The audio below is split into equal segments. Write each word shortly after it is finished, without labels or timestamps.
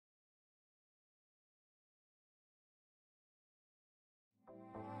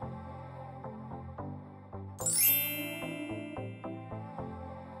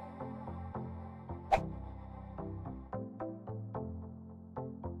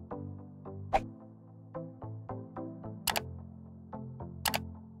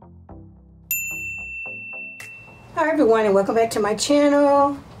Hi everyone, and welcome back to my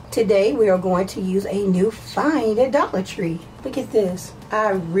channel. Today we are going to use a new find at Dollar Tree. Look at this. I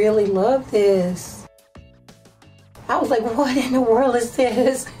really love this. I was like, what in the world is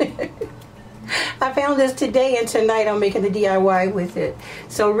this? I found this today, and tonight I'm making the DIY with it.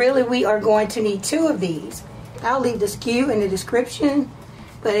 So really we are going to need two of these. I'll leave the SKU in the description,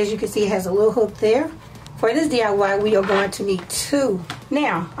 but as you can see it has a little hook there. For this DIY we are going to need two.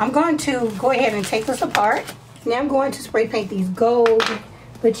 Now I'm going to go ahead and take this apart. Now I'm going to spray paint these gold,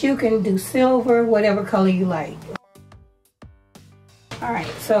 but you can do silver, whatever color you like. Alright,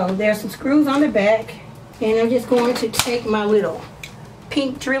 so there's some screws on the back, and I'm just going to take my little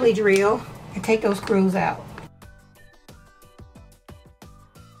pink drilly drill and take those screws out.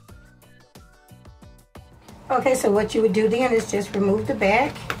 Okay, so what you would do then is just remove the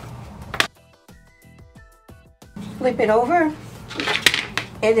back, flip it over,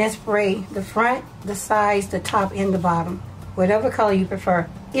 and then spray the front, the sides, the top, and the bottom. Whatever color you prefer,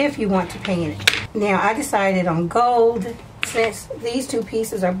 if you want to paint it. Now, I decided on gold. Since these two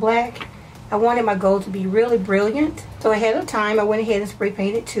pieces are black, I wanted my gold to be really brilliant. So ahead of time, I went ahead and spray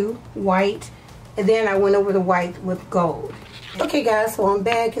painted two white, and then I went over the white with gold. Okay guys, so I'm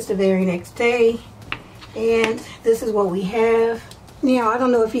back. It's the very next day, and this is what we have. Now, I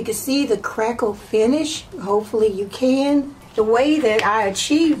don't know if you can see the crackle finish. Hopefully you can. The way that I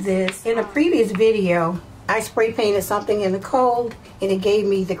achieved this, in a previous video, I spray painted something in the cold and it gave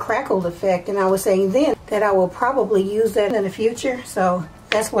me the crackle effect, and I was saying then that I will probably use that in the future, so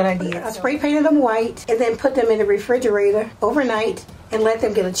that's what I did. I spray painted them white and then put them in the refrigerator overnight and let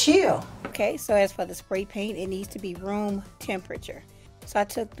them get a chill. Okay, so as for the spray paint, it needs to be room temperature. So I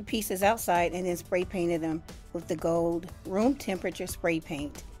took the pieces outside and then spray painted them with the gold room temperature spray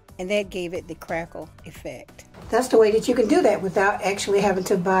paint, and that gave it the crackle effect. That's the way that you can do that without actually having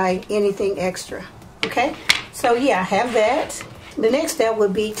to buy anything extra. Okay, so yeah, I have that. The next step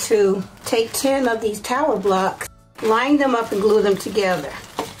would be to take 10 of these tower blocks, line them up and glue them together.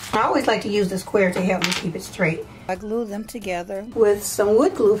 I always like to use the square to help me keep it straight. I glue them together with some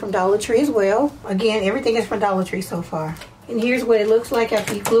wood glue from Dollar Tree as well. Again, everything is from Dollar Tree so far. And here's what it looks like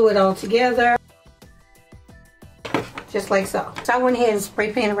after you glue it all together. Just like so. So I went ahead and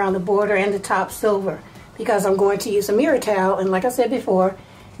spray painted around the border and the top silver because I'm going to use a mirror towel, and like I said before,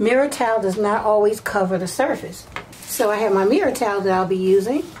 mirror towel does not always cover the surface. So I have my mirror towel that I'll be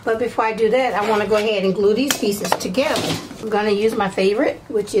using, but before I do that, I want to go ahead and glue these pieces together. I'm going to use my favorite,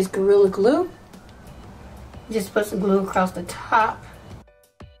 which is Gorilla Glue. Just put some glue across the top.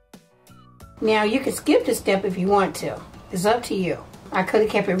 Now you can skip this step if you want to. It's up to you. I could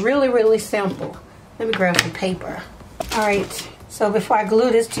have kept it really simple. Let me grab some paper. Alright, so before I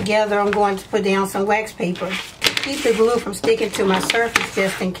glue this together, I'm going to put down some wax paper to keep the glue from sticking to my surface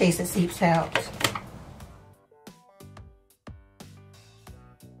just in case it seeps out.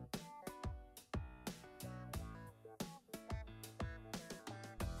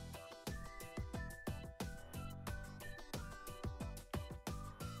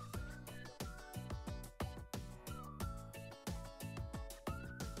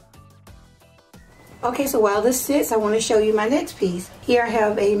 Okay, so while this sits, I want to show you my next piece. Here I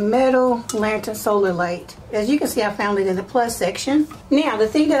have a metal lantern solar light. As you can see, I found it in the plus section. Now, the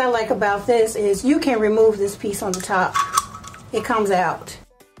thing that I like about this is you can remove this piece on the top. It comes out.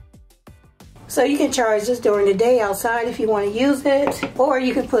 So you can charge this during the day outside if you want to use it, or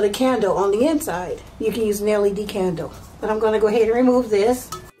you can put a candle on the inside. You can use an LED candle. But I'm going to go ahead and remove this.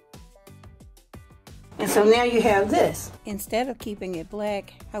 And so now you have this. Instead of keeping it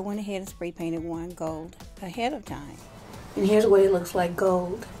black, I went ahead and spray painted one gold ahead of time. And here's what it looks like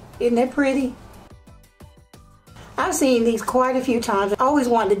gold. Isn't that pretty? I've seen these quite a few times. I always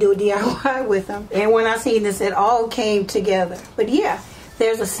wanted to do a DIY with them. And when I seen this, it all came together. But yeah,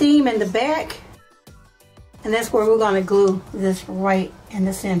 there's a seam in the back. And that's where we're going to glue this right in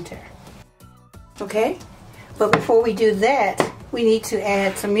the center. Okay? But before we do that, we need to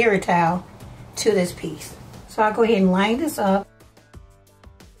add some mirror towel to this piece. So I'll go ahead and line this up.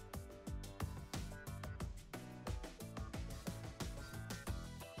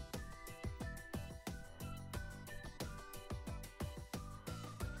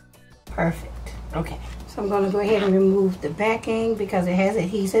 Perfect. Okay. So I'm going to go ahead and remove the backing because it has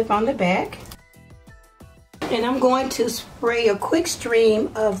adhesive on the back. And I'm going to spray a quick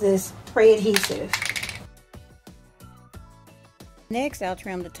stream of this spray adhesive. Next, I'll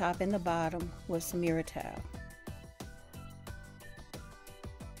trim the top and the bottom with some mirror towel.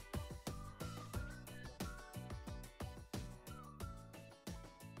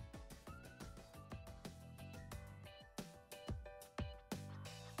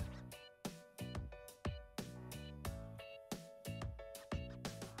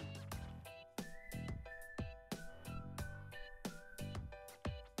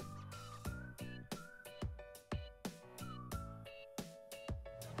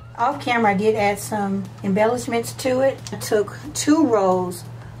 Off camera I did add some embellishments to it. I took 2 rows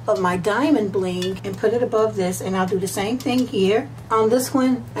of my diamond bling and put it above this, and I'll do the same thing here. On this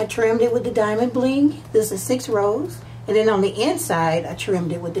one I trimmed it with the diamond bling. This is 6 rows. And then on the inside I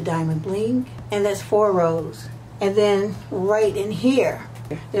trimmed it with the diamond bling, and that's 4 rows. And then right in here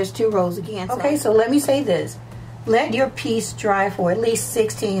there's 2 rows again. Okay, so let me say this. Let your piece dry for at least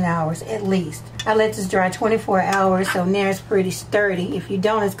 16 hours, at least. I let this dry 24 hours, so now it's pretty sturdy. If you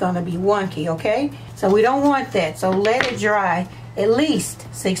don't, it's gonna be wonky, okay? So we don't want that, so let it dry at least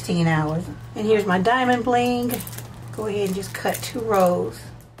 16 hours. And here's my diamond bling. Go ahead and just cut 2 rows.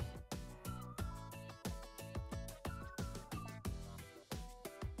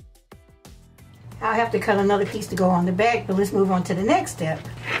 I'll have to cut another piece to go on the back, but let's move on to the next step.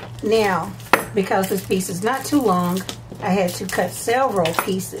 Now, because this piece is not too long, I had to cut several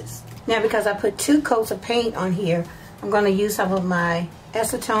pieces. Now, because I put 2 coats of paint on here, I'm going to use some of my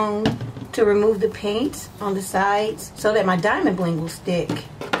acetone to remove the paint on the sides so that my diamond bling will stick.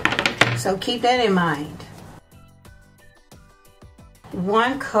 So keep that in mind.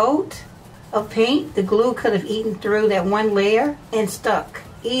 1 coat of paint, the glue could have eaten through that 1 layer and stuck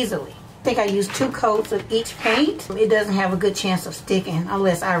easily. I think I used 2 coats of each paint. It doesn't have a good chance of sticking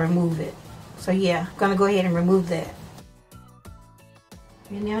unless I remove it. So yeah, I'm gonna go ahead and remove that.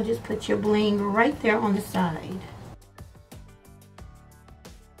 And now just put your bling right there on the side.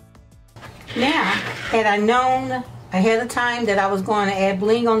 Now, had I known ahead of time that I was going to add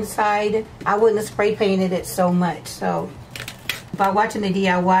bling on the side, I wouldn't have spray painted it so much. So by watching the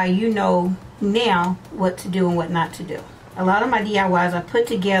DIY, you know now what to do and what not to do. A lot of my DIYs I put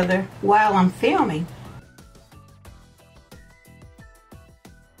together while I'm filming.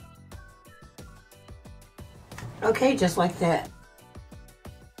 Okay, just like that.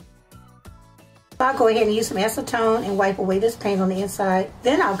 I'll go ahead and use some acetone and wipe away this paint on the inside.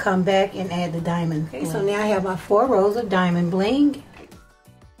 Then I'll come back and add the diamond. Okay, so now I have my 4 rows of diamond bling.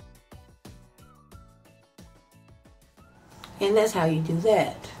 And that's how you do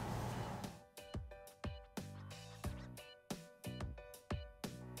that.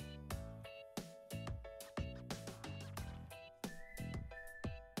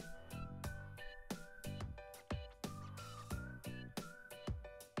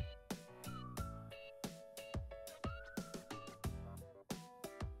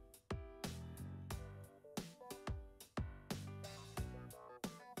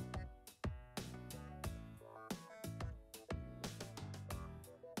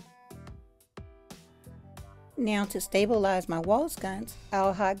 Now to stabilize my wall sconce,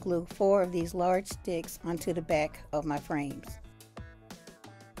 I'll hot glue 4 of these large sticks onto the back of my frames.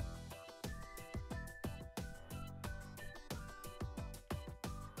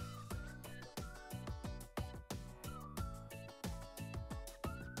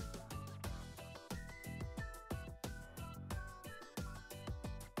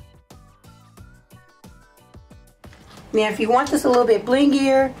 Now if you want this a little bit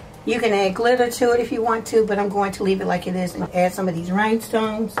blingier, you can add glitter to it if you want to, but I'm going to leave it like it is and add some of these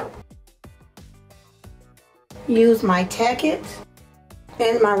rhinestones. Use my tack it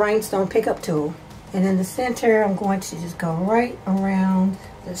and my rhinestone pickup tool. And in the center, I'm going to just go right around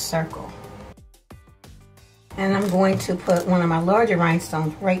the circle. And I'm going to put one of my larger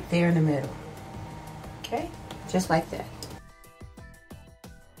rhinestones right there in the middle. Okay, just like that.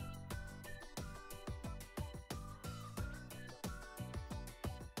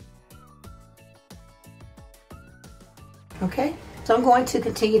 Okay, so I'm going to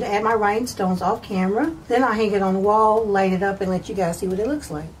continue to add my rhinestones off camera. Then I'll hang it on the wall, light it up, and let you guys see what it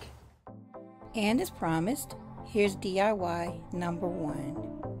looks like. And as promised, here's DIY number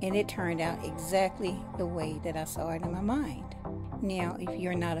 1. And it turned out exactly the way that I saw it in my mind. Now, if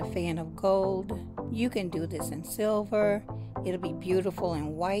you're not a fan of gold, you can do this in silver. It'll be beautiful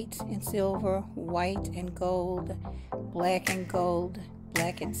in white and silver, white and gold, black and gold,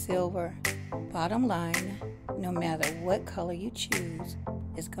 black and silver. Bottom line, no matter what color you choose,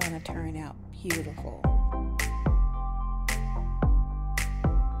 it's going to turn out beautiful.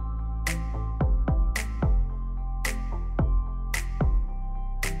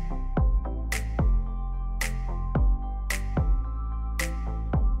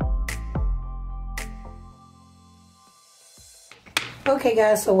 Okay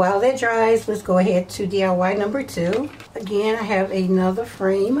guys, so while that dries, let's go ahead to DIY number 2. Again, I have another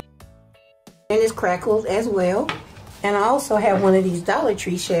frame. And it's crackled as well. And I also have one of these Dollar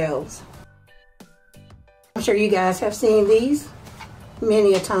Tree shelves. I'm sure you guys have seen these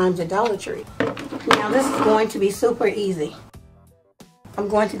many a times at Dollar Tree. Now this is going to be super easy. I'm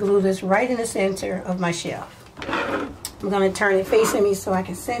going to glue this right in the center of my shelf. I'm going to turn it facing me so I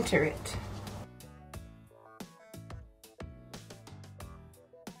can center it.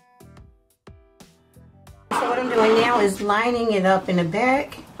 So what I'm doing now is lining it up in the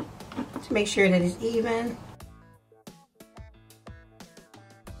back to make sure that it's even.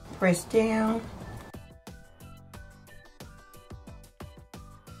 Press down.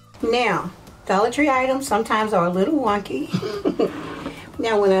 Now, Dollar Tree items sometimes are a little wonky.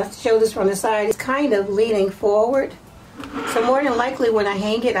 Now when I show this from the side, it's kind of leaning forward. So more than likely when I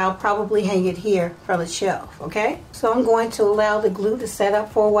hang it, I'll probably hang it here from the shelf, okay? So I'm going to allow the glue to set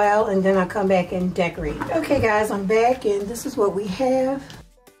up for a while and then I'll come back and decorate. Okay guys, I'm back and this is what we have.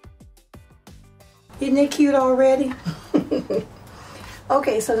 Isn't it cute already?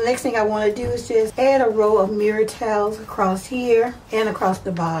 Okay, so the next thing I want to do is just add a row of mirror towels across here and across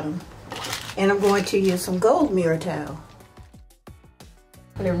the bottom. And I'm going to use some gold mirror towel.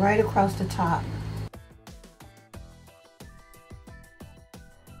 Put it right across the top.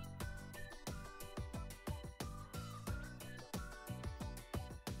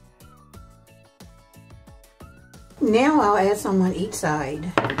 Now I'll add some on each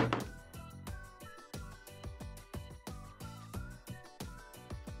side.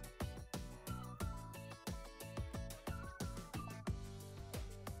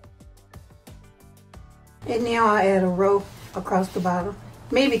 And now I'll add a row across the bottom,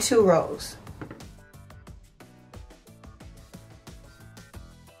 maybe 2 rows.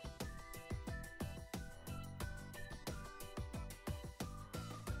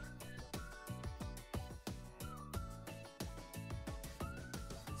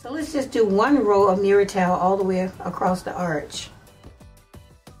 So let's just do 1 row of mirror towel all the way across the arch.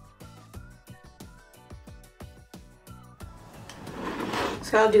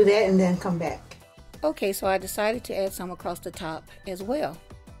 So I'll do that and then come back. Okay, so I decided to add some across the top as well.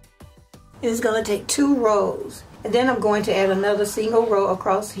 It's going to take 2 rows. And then I'm going to add another single row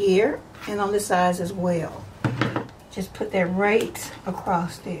across here and on the sides as well. Just put that right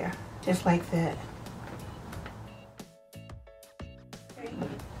across there, just like that.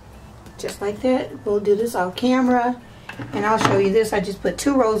 Just like that. We'll do this off camera and I'll show you this. I just put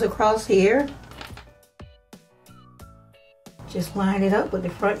 2 rows across here. Just line it up with the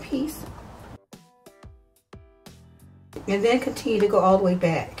front piece. And then continue to go all the way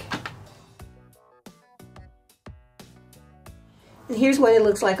back. And here's what it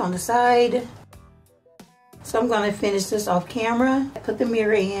looks like on the side. So I'm going to finish this off camera, put the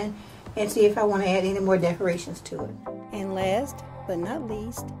mirror in, and see if I want to add any more decorations to it. And last but not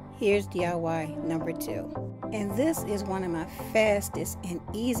least, here's DIY number 2. And this is one of my fastest and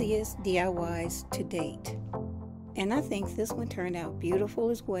easiest DIYs to date. And I think this one turned out beautiful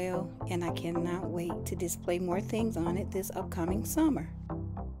as well, and I cannot wait to display more things on it this upcoming summer.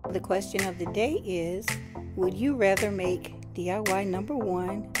 The question of the day is, would you rather make DIY number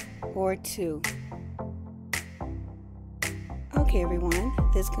 1 or 2? Okay everyone,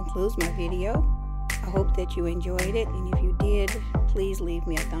 this concludes my video. I hope that you enjoyed it, and if you did, please leave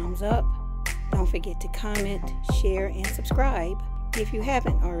me a thumbs up. Don't forget to comment, share, and subscribe if you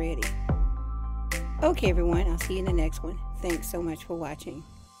haven't already. Okay everyone, I'll see you in the next one. Thanks so much for watching.